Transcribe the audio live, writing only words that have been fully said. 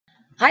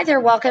Hi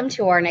there, welcome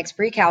to our next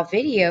Precal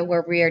video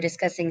where we are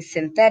discussing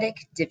synthetic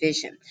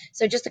division.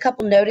 So just a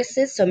couple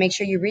notices, so make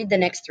sure you read the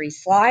next 3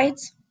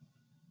 slides.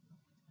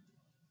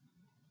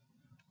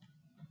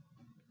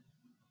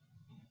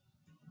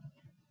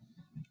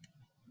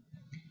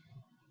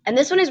 And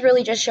this one is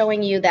really just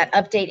showing you that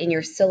update in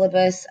your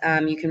syllabus.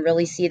 You can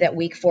really see that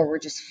week 4 we're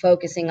just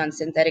focusing on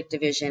synthetic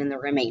division and the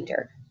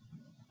remainder.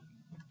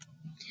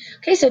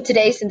 Okay, so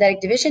today synthetic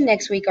division,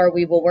 next week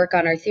we will work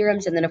on our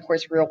theorems and then of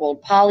course real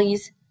world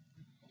polys.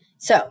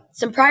 So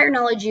some prior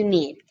knowledge you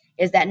need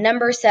is that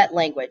number set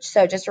language.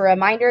 So just a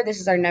reminder, this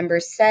is our number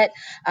set.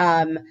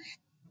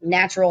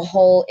 Natural,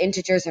 whole,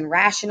 integers, and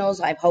rationals.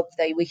 I hope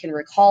that we can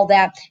recall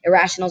that.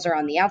 Irrationals are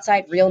on the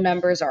outside. Real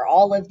numbers are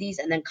all of these.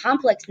 And then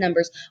complex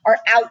numbers are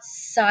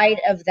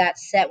outside of that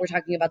set. We're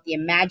talking about the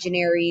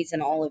imaginaries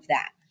and all of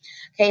that.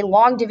 Okay,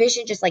 long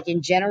division, just like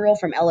in general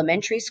from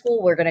elementary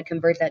school, we're going to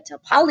convert that to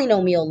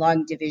polynomial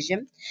long division.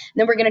 And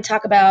then we're going to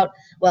talk about,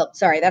 well,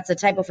 sorry, that's a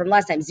typo from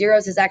last time.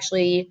 Zeros is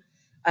actually,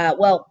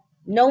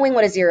 knowing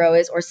what a zero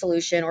is or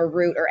solution or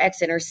root or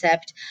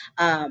x-intercept,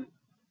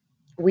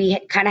 we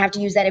kind of have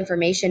to use that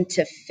information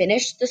to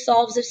finish the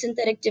solves of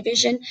synthetic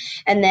division.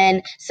 And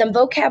then some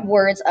vocab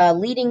words,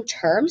 leading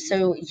term.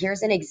 So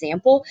here's an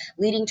example.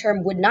 Leading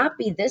term would not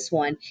be this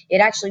one.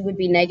 It actually would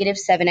be negative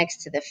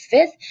 7x to the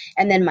 5th.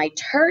 And then my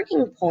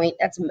turning point,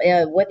 that's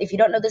what, if you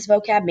don't know this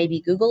vocab,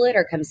 maybe Google it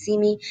or come see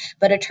me.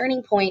 But a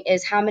turning point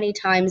is how many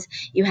times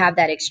you have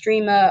that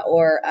extrema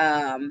or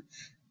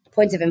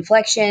points of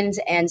inflections.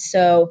 And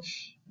so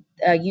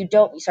you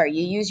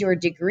use your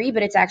degree,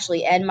 but it's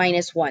actually n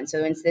minus 1.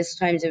 So in this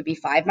times it would be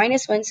 5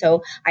 minus 1.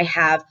 So I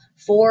have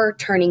 4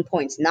 turning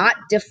points, not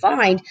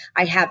defined.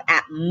 I have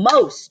at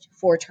most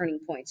 4 turning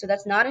points. So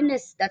that's not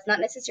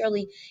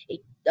necessarily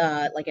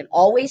like an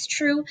always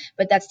true,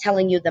 but that's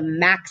telling you the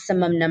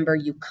maximum number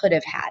you could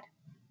have had.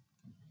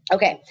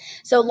 Okay,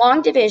 so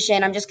long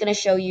division, I'm just going to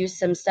show you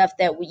some stuff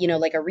that,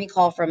 like a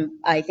recall from,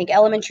 I think,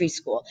 elementary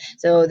school.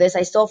 So this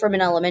I stole from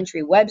an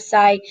elementary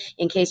website.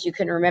 In case you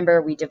couldn't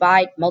remember, we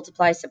divide,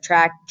 multiply,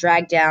 subtract,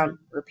 drag down,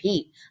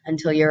 repeat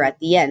until you're at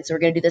the end. So we're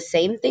going to do the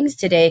same things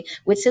today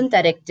with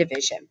synthetic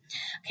division.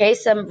 Okay,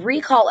 some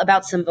recall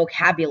about some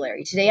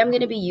vocabulary. Today I'm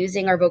going to be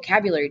using our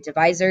vocabulary: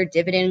 divisor,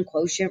 dividend,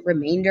 quotient,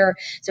 remainder.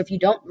 So if you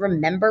don't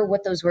remember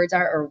what those words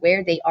are or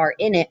where they are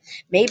in it,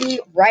 maybe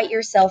write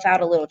yourself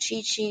out a little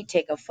cheat sheet,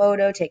 take a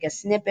photo, take a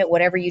snippet,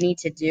 whatever you need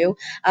to do.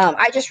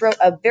 I just wrote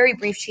a very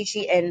brief cheat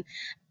sheet, and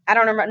I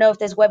don't know if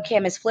this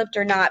webcam is flipped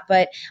or not,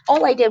 but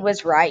all I did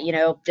was write,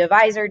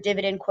 divisor,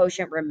 dividend,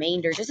 quotient,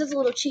 remainder, just as a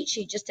little cheat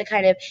sheet, just to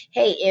kind of,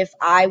 hey, if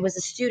I was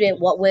a student,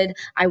 what would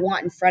I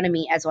want in front of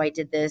me as I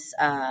did this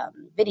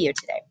video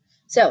today?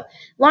 So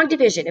long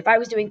division, if I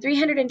was doing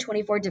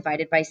 324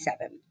 divided by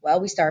 7,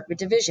 well, we start with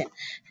division.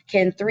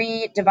 Can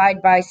 3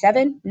 divide by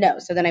 7? No.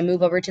 So then I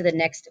move over to the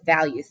next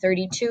value.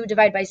 32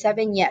 divided by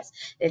 7? Yes.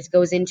 It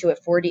goes into it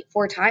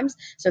 4 times.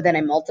 So then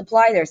I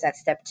multiply. There's that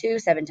step 2.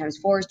 7 times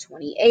 4 is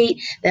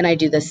 28. Then I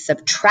do the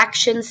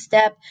subtraction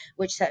step,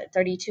 which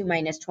 32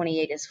 minus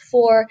 28 is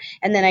 4.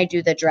 And then I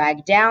do the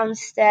drag down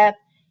step.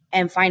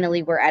 And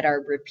finally, we're at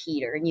our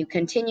repeater. And you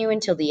continue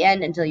until the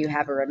end, until you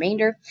have a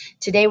remainder.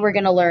 Today, we're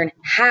going to learn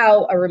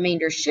how a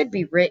remainder should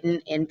be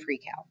written in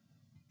Precal.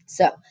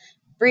 So,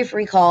 brief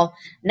recall.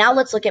 Now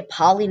let's look at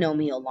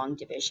polynomial long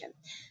division.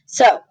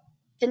 So,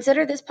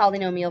 consider this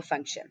polynomial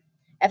function.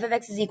 F of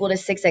x is equal to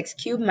 6x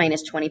cubed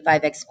minus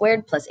 25x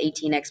squared plus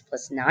 18x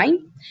plus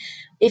 9.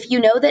 If you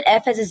know that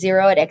f has a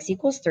 0 at x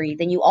equals 3,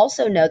 then you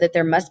also know that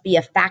there must be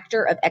a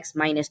factor of x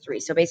minus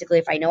 3. So basically,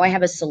 if I know I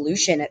have a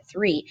solution at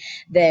 3,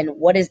 then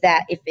what is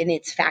that if in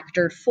its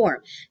factored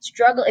form?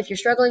 If you're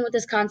struggling with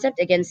this concept,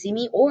 again, see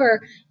me,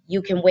 or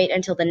you can wait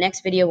until the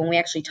next video when we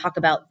actually talk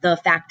about the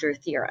factor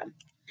theorem.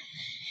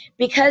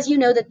 Because you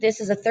know that this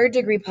is a third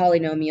degree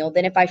polynomial,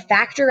 then if I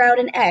factor out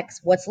an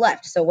x, what's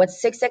left? So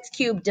what's 6x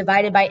cubed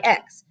divided by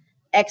x?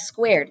 X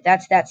squared.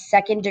 That's that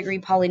second degree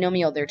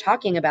polynomial they're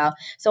talking about.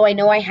 So I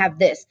know I have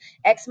this,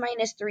 x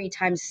minus 3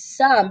 times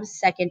some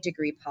second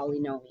degree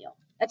polynomial.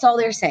 That's all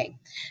they're saying.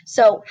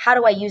 So how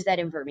do I use that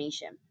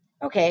information?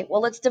 Okay,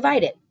 well, let's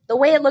divide it. The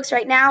way it looks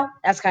right now,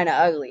 that's kind of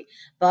ugly.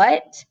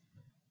 But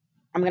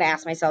I'm going to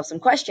ask myself some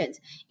questions.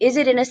 Is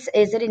it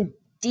in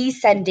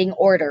descending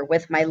order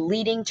with my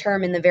leading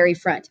term in the very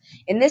front?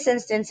 In this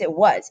instance, it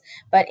was.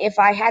 But if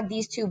I had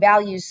these two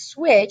values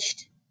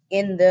switched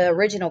in the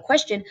original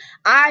question,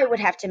 I would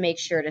have to make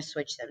sure to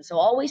switch them. So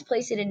always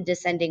place it in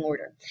descending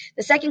order.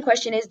 The second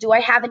question is, do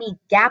I have any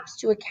gaps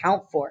to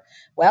account for?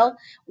 Well,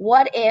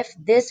 what if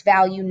this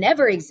value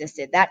never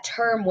existed? That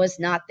term was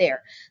not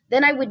there.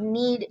 Then I would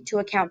need to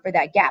account for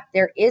that gap.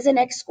 There is an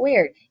x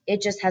squared.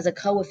 It just has a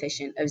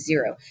coefficient of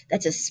 0.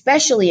 That's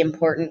especially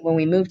important when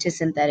we move to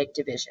synthetic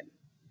division.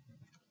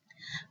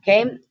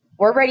 Okay,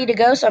 we're ready to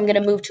go, so I'm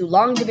going to move to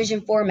long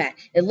division format.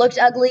 It looked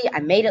ugly. I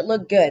made it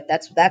look good.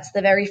 That's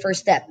the very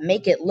first step.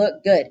 Make it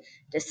look good.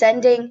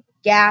 Descending,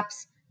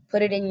 gaps,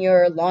 put it in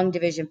your long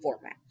division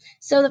format.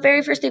 So the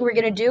very first thing we're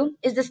going to do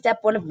is the step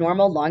 1 of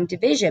normal long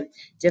division.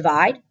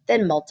 Divide,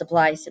 then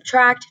multiply,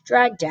 subtract,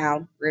 drag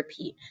down,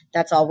 repeat.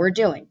 That's all we're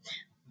doing.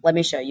 Let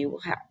me show you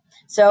how.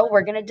 So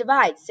we're going to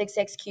divide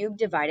 6x cubed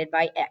divided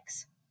by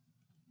x.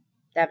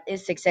 That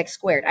is 6x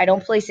squared. I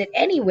don't place it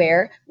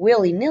anywhere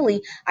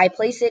willy-nilly. I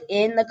place it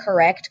in the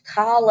correct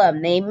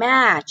column. They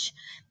match.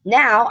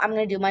 Now I'm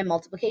going to do my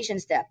multiplication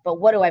step. But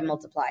what do I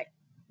multiply?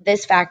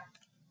 This fact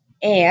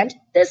and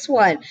this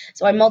one.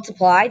 So I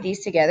multiply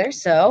these together.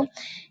 So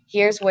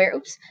here's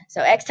where,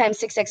 so x times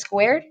 6x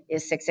squared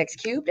is 6x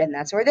cubed, and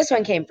that's where this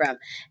one came from.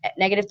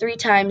 Negative 3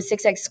 times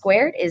 6x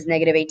squared is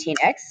negative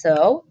 18x,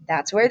 so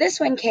that's where this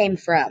one came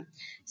from.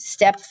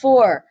 Step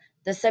 4,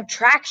 the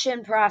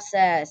subtraction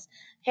process.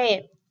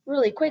 Hey,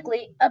 really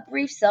quickly, a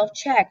brief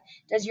self-check.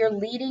 Does your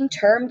leading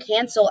term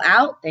cancel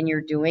out? Then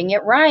you're doing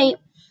it right.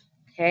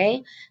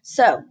 Okay,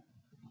 so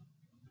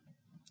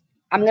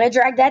I'm going to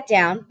drag that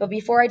down, but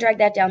before I drag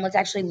that down, let's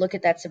actually look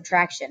at that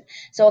subtraction.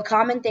 So a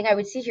common thing I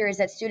would see here is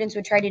that students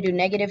would try to do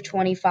negative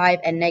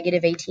 25 and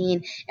negative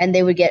 18, and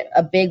they would get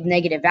a big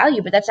negative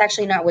value, but that's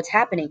actually not what's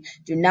happening.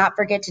 Do not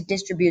forget to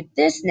distribute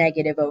this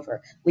negative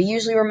over. We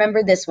usually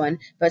remember this one,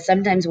 but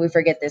sometimes we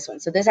forget this one.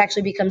 So this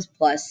actually becomes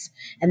plus,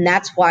 and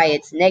that's why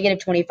it's negative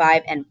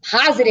 25 and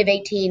positive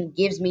 18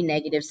 gives me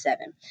negative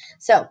 7.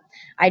 So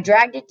I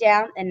dragged it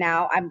down, and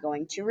now I'm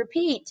going to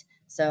repeat.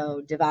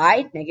 So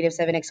divide negative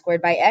 7x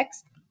squared by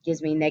x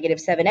gives me negative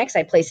 7x.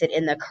 I place it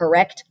in the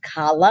correct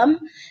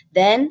column.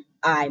 Then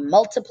I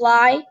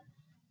multiply,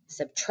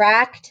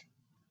 subtract,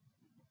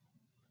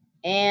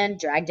 and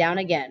drag down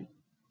again.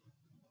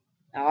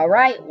 All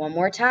right, one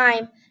more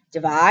time.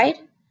 Divide,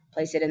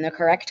 place it in the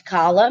correct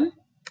column,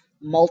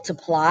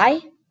 multiply,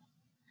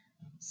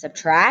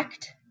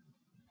 subtract,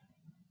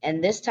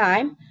 and this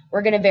time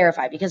we're going to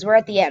verify because we're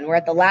at the end. We're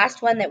at the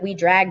last one that we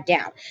dragged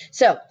down.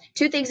 So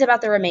 2 things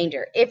about the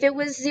remainder. If it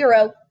was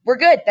 0, we're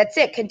good. That's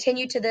it.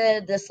 Continue to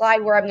the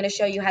slide where I'm going to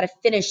show you how to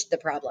finish the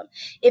problem.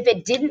 If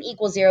it didn't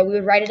equal 0, we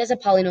would write it as a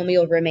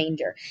polynomial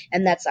remainder.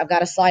 And I've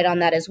got a slide on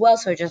that as well,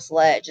 so just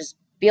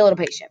be a little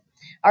patient.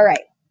 All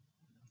right.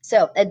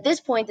 So at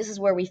this point, this is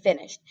where we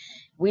finished.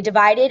 We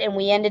divided and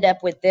we ended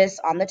up with this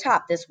on the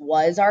top. This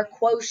was our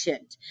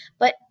quotient.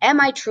 But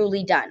am I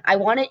truly done? I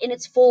want it in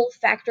its full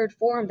factored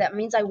form. That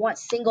means I want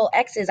single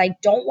x's. I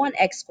don't want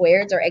x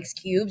squareds or x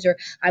cubes, or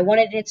I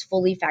want it in its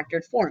fully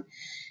factored form.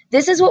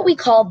 This is what we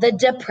call the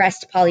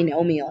depressed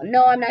polynomial.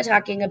 No, I'm not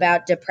talking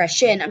about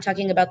depression. I'm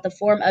talking about the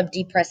form of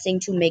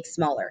depressing to make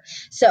smaller.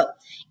 So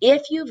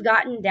if you've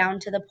gotten down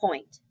to the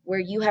point where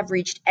you have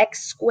reached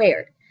x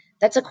squared,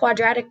 that's a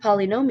quadratic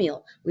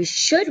polynomial. We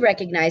should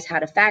recognize how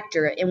to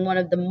factor it in one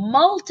of the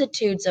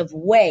multitudes of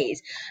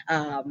ways.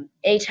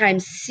 A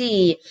times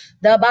C,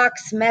 the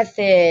box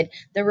method,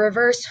 the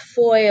reverse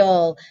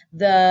FOIL,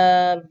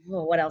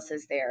 what else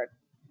is there?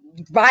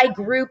 By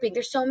grouping.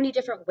 There's so many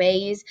different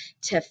ways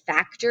to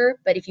factor,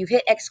 but if you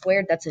hit x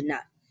squared, that's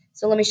enough.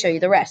 So let me show you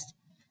the rest.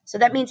 So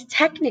that means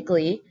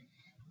technically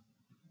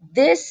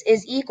this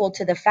is equal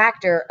to the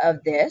factor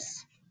of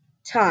this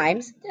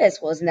times this.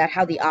 Well, isn't that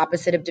how the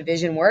opposite of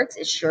division works?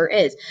 It sure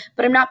is.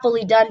 But I'm not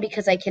fully done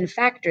because I can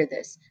factor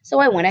this. So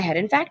I went ahead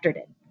and factored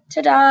it.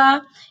 Ta-da!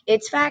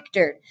 It's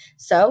factored.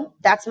 So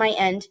that's my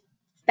end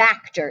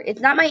factor.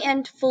 It's not my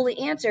end fully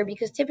answer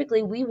because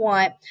typically we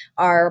want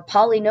our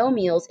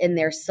polynomials in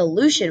their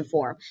solution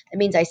form. That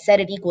means I set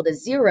it equal to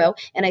 0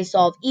 and I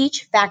solve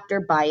each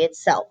factor by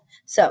itself.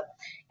 So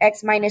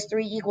x minus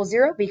 3 equals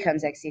 0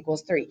 becomes x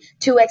equals 3.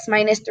 2x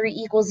minus 3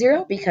 equals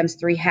 0 becomes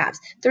 3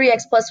 halves.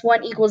 3x plus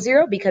 1 equals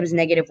 0 becomes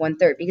negative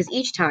 1/3 because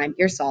each time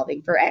you're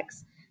solving for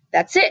x.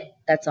 That's it.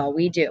 That's all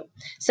we do.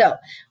 So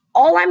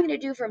all I'm going to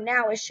do from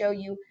now is show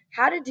you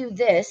how to do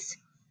this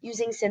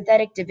using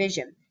synthetic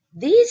division.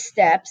 These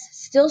steps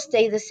still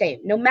stay the same,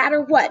 no matter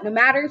what, no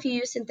matter if you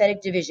use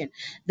synthetic division.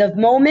 The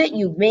moment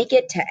you make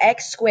it to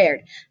x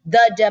squared,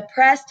 the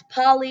depressed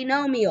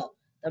polynomial,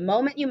 the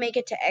moment you make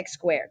it to x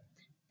squared,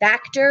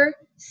 factor,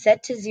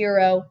 set to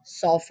 0,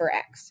 solve for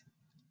x.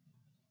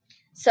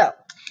 So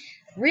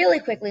really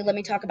quickly, let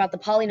me talk about the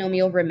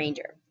polynomial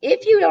remainder.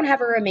 If you don't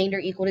have a remainder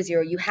equal to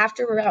 0, you have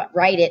to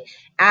write it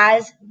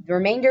as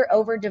remainder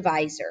over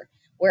divisor,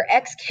 where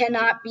x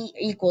cannot be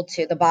equal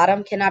to, the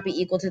bottom cannot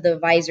be equal to the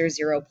divisor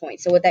 0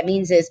 point. So what that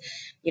means is,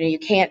 you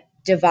can't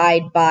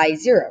divide by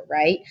 0,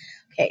 right?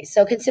 Okay,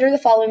 so consider the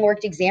following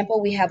worked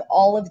example. We have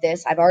all of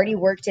this. I've already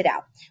worked it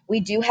out. We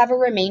do have a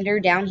remainder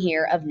down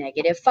here of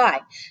negative 5.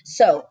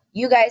 So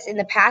you guys in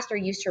the past are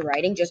used to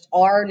writing just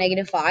r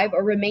negative 5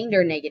 or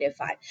remainder negative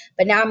 5.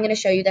 But now I'm going to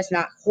show you that's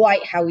not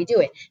quite how we do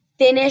it.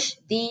 Finish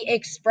the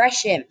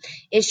expression.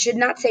 It should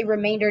not say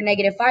remainder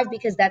negative 5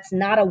 because that's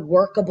not a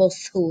workable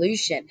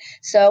solution.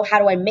 So how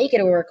do I make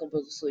it a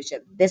workable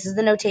solution? This is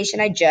the notation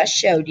I just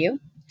showed you.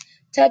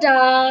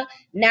 Ta-da!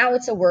 Now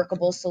it's a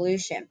workable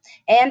solution.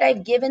 And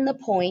I've given the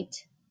point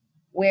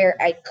where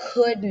I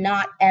could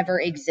not ever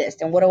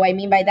exist. And what do I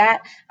mean by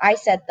that? I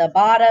set the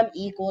bottom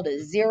equal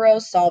to 0,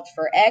 solved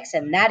for x,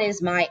 and that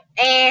is my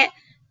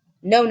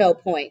no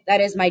point.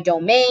 That is my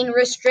domain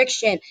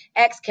restriction.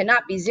 X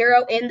cannot be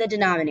 0 in the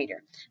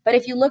denominator. But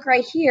if you look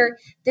right here,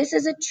 this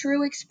is a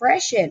true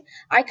expression.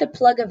 I could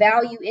plug a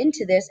value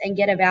into this and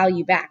get a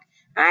value back.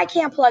 I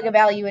can't plug a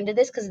value into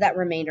this because of that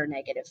remainder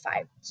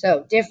 -5.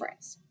 So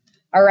difference.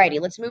 Alrighty,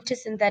 let's move to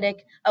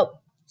synthetic. Oh,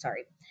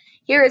 sorry.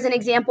 Here is an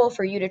example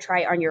for you to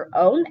try on your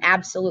own.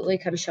 Absolutely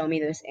come show me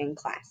this in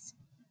class.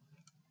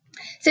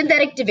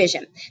 Synthetic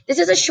division. This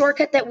is a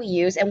shortcut that we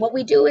use, and what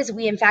we do is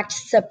we in fact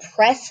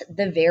suppress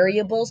the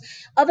variables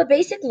of a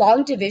basic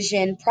long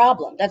division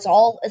problem. That's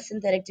all a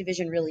synthetic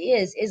division really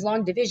is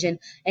long division,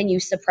 and you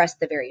suppress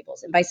the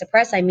variables. And by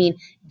suppress, I mean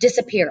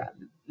disappear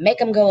them, make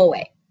them go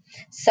away.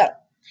 So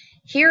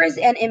here is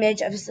an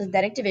image of a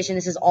synthetic division.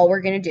 This is all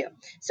we're going to do.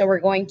 So we're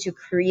going to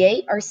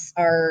create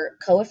our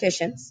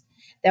coefficients,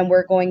 then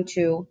we're going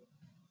to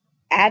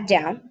add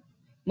down,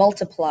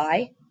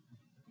 multiply,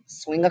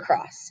 swing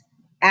across.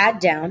 Add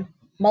down,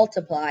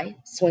 multiply,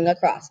 swing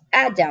across.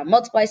 Add down,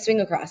 multiply, swing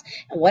across.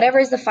 And whatever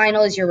is the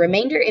final is your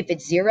remainder. If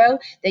it's 0,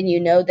 then you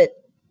know that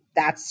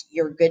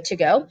you're good to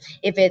go.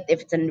 If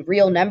it's a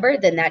real number,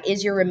 then that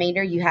is your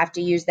remainder. You have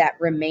to use that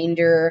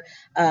remainder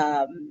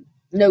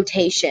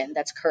notation.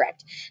 That's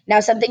correct. Now,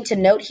 something to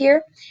note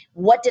here,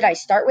 what did I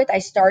start with? I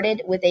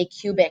started with a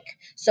cubic.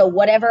 So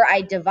whatever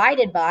I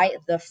divided by,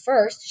 the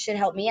first should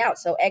help me out.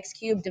 So x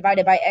cubed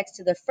divided by x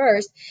to the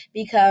first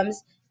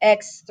becomes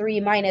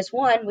x3 minus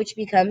 1, which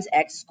becomes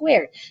x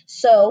squared.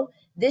 So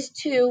this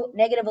 2,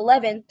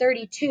 -11,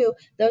 32,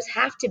 those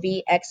have to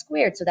be x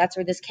squared. So that's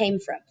where this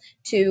came from.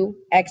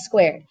 2x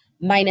squared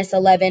minus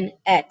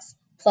 11x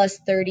plus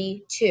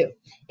 32.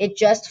 It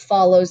just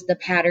follows the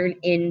pattern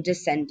in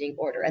descending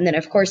order. And then,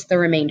 of course, the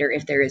remainder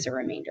if there is a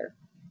remainder.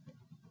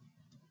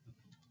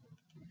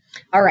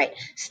 All right,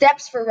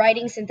 steps for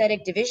writing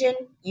synthetic division.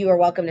 You are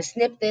welcome to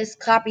snip this,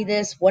 copy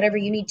this, whatever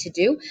you need to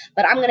do,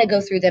 but I'm going to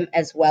go through them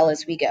as well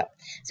as we go.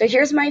 So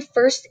here's my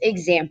first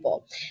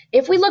example.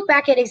 If we look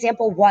back at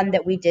example 1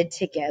 that we did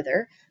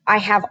together, I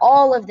have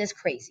all of this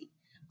crazy.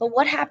 But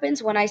what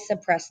happens when I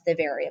suppress the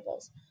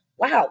variables?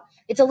 Wow,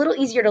 it's a little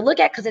easier to look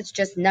at because it's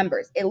just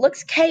numbers. It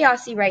looks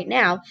chaosy right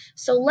now,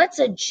 so let's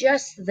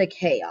adjust the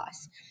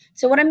chaos.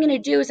 So what I'm going to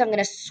do is I'm going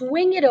to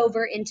swing it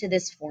over into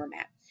this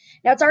format.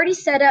 Now, it's already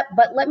set up,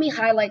 but let me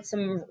highlight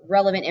some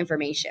relevant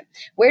information.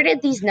 Where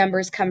did these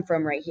numbers come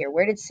from right here?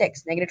 Where did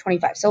 6,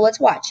 -25? So let's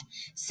watch.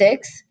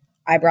 6,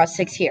 I brought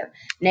 6 here.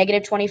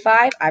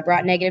 -25, I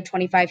brought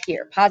 -25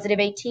 here. Positive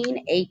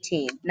 18,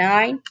 18.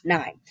 9,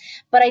 9.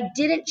 But I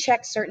didn't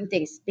check certain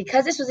things.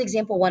 Because this was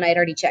example 1, I had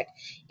already checked.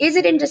 Is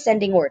it in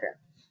descending order?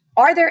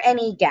 Are there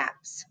any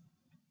gaps?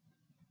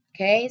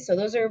 Okay, so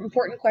those are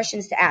important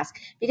questions to ask.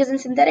 Because in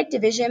synthetic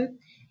division,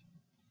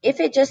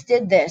 if it just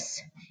did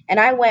this, and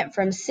I went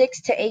from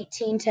 6 to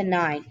 18 to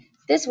 9,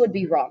 this would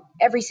be wrong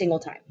every single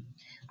time.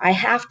 I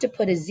have to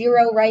put a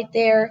 0 right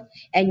there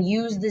and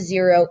use the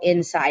 0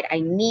 inside.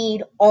 I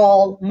need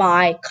all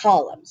my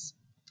columns.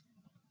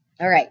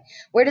 All right,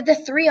 where did the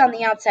 3 on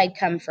the outside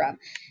come from?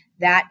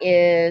 That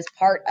is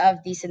part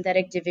of the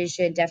synthetic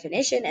division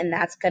definition, and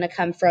that's going to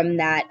come from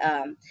that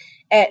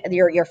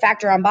your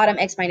factor on bottom,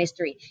 x minus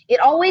 3. It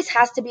always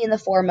has to be in the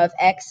form of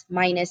x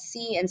minus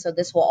c, and so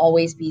this will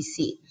always be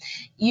c.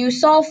 You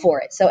solve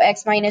for it. So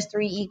x minus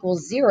 3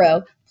 equals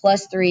 0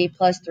 plus 3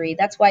 plus 3.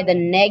 That's why the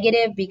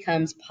negative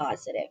becomes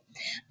positive.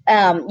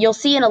 You'll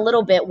see in a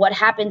little bit what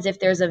happens if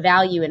there's a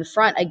value in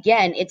front.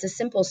 Again, it's a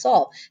simple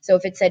solve. So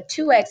if it said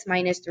 2x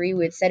minus 3,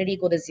 we'd set it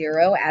equal to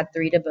 0, add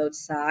 3 to both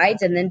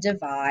sides, and then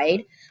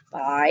divide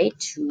by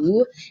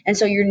 2. And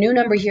so your new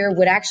number here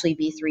would actually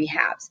be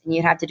 3/2, and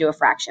you'd have to do a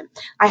fraction.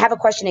 I have a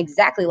question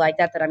exactly like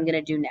that I'm going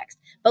to do next.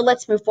 But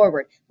let's move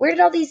forward. Where did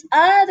all these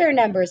other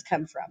numbers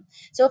come from?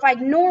 So if I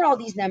ignore all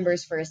these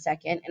numbers for a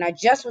second, and I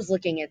just was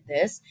looking at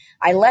this,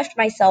 I left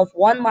myself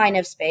one line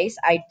of space,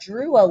 I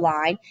drew a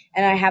line,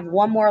 and I have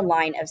one more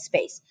line of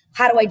space.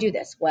 How do I do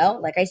this? Well,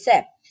 like I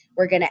said,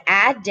 we're going to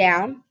add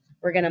down,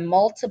 we're going to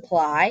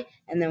multiply,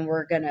 and then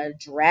we're going to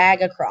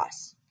drag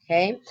across.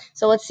 Okay,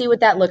 so let's see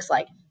what that looks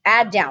like.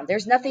 Add down.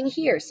 There's nothing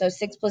here, so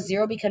 6 plus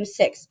 0 becomes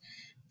 6.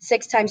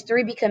 6 times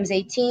 3 becomes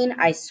 18.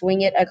 I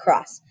swing it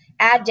across.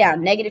 Add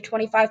down.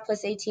 -25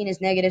 plus 18 is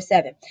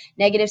 -7.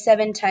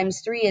 -7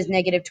 times 3 is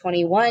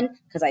 -21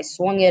 because I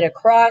swung it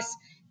across.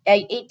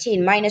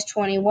 18 minus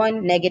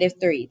 21,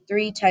 -3.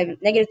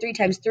 -3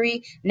 times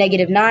 3,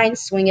 -9,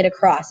 swing it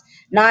across.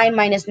 9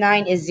 minus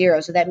 9 is 0,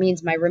 so that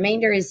means my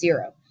remainder is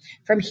 0.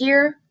 From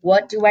here,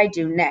 what do I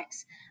do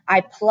next?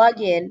 I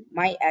plug in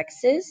my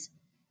x's,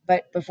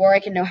 but before I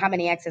can know how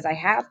many x's I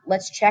have,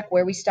 let's check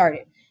where we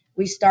started.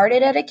 We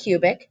started at a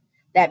cubic.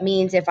 That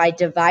means if I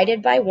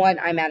divided by 1,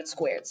 I'm at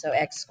squared. So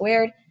x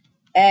squared,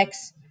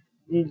 x,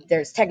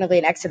 there's technically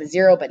an x to the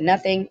 0, but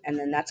nothing, and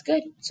then that's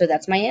good. So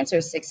that's my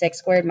answer, 6x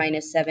squared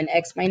minus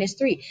 7x minus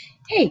 3.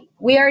 Hey,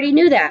 we already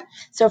knew that.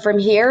 So from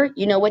here,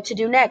 you know what to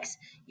do next.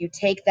 You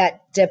take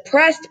that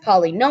depressed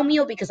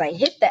polynomial, because I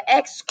hit the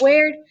x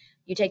squared,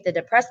 you take the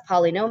depressed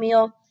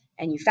polynomial,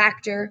 and you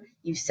factor,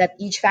 you set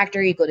each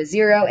factor equal to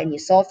 0, and you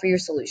solve for your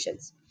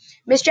solutions.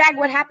 Miss Jag,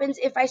 what happens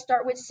if I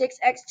start with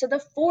 6x to the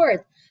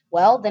fourth?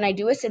 Well, then I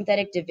do a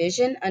synthetic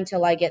division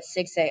until I get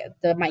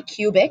my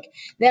cubic.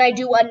 Then I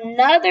do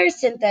another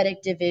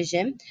synthetic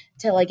division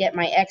till I get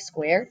my x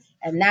squared,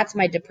 and that's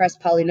my depressed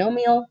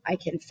polynomial. I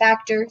can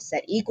factor,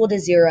 set equal to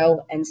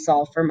 0, and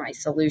solve for my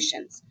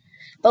solutions.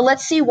 But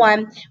let's see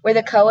one where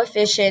the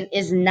coefficient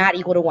is not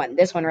equal to 1,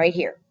 this one right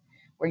here,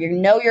 where you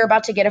know you're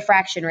about to get a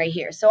fraction right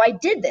here. So I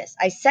did this.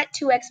 I set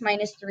 2x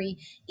minus 3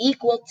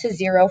 equal to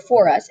 0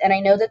 for us, and I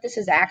know that this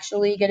is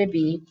actually going to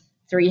be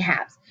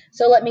 3/2.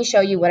 So let me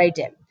show you what I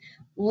did.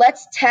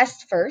 Let's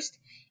test first.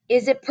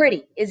 Is it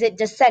pretty? Is it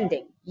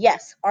descending?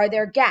 Yes. Are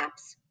there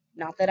gaps?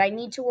 Not that I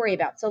need to worry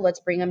about. So let's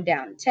bring them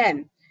down.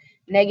 10,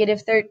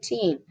 negative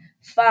 13,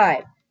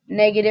 5,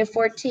 negative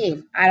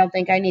 14. I don't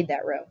think I need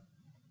that row.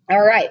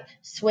 All right,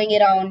 swing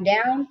it on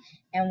down,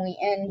 and we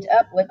end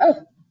up with,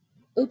 oh,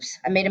 oops,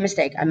 I made a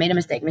mistake.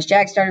 Miss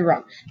Jag started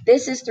wrong.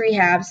 This is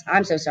 3/2.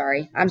 I'm so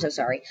sorry.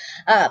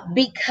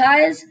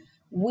 Because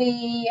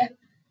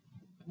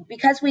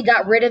we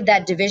got rid of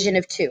that division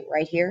of 2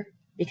 right here,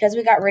 guess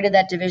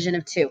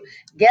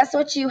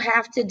what you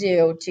have to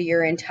do to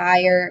your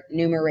entire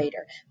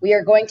numerator? We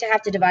are going to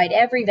have to divide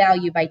every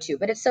value by 2,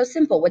 but it's so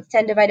simple. What's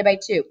 10 divided by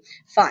 2?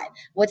 5.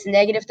 What's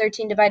negative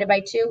 13 divided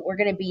by 2? We're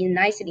going to be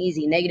nice and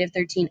easy. Negative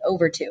 13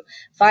 over 2.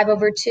 5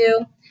 over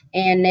 2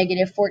 and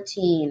negative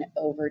 14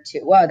 over 2.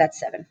 Whoa, that's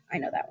 7. I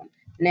know that one.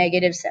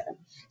 Negative 7.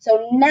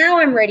 So now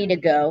I'm ready to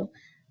go.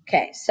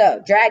 Okay, so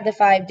drag the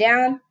 5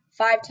 down.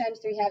 5 times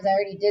 3/2, I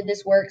already did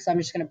this work, so I'm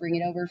just going to bring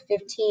it over.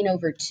 15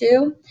 over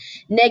 2.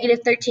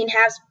 Negative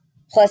 13/2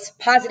 plus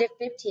positive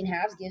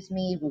 15/2 gives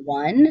me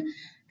 1,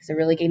 because it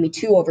really gave me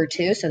 2 over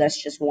 2, so that's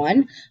just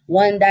 1.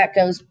 1 that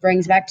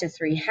brings back to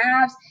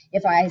 3/2.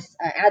 If I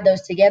add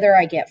those together,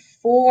 I get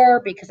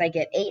 4, because I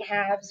get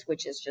 8/2,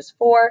 which is just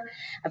 4.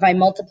 If I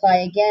multiply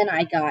again,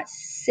 I got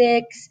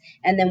 6,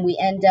 and then we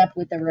end up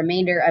with a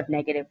remainder of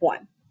negative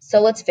 1.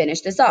 So let's finish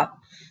this off.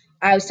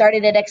 I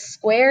started at x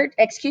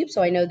cubed,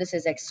 so I know this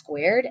is x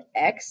squared,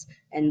 x,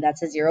 and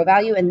that's a 0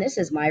 value, and this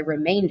is my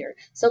remainder.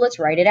 So let's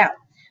write it out.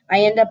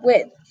 I end up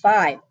with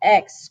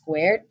 5x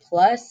squared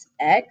plus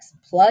x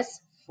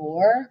plus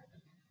 4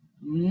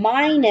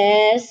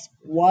 minus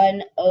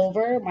 1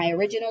 over my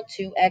original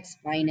 2x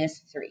minus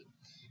 3.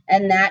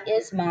 And that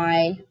is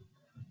my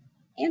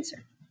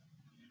answer.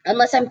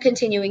 Unless I'm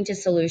continuing to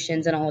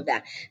solutions and all of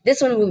that.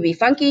 This one would be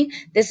funky.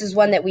 This is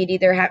one that we'd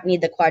either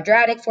need the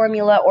quadratic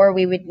formula, or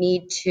we would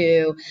need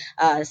to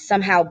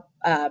somehow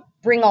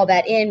bring all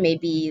that in,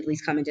 maybe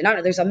least common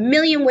denominator. There's a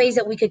million ways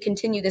that we could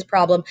continue this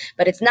problem,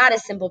 but it's not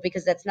as simple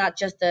because that's not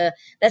just a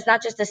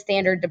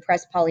standard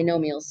depressed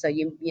polynomial. So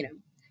you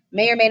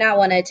may or may not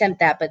want to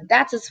attempt that, but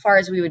that's as far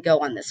as we would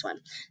go on this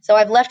one. So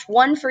I've left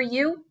one for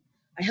you.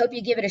 I hope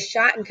you give it a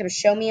shot and come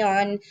show me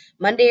on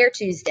Monday or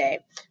Tuesday.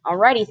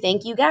 Alrighty,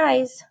 thank you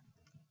guys.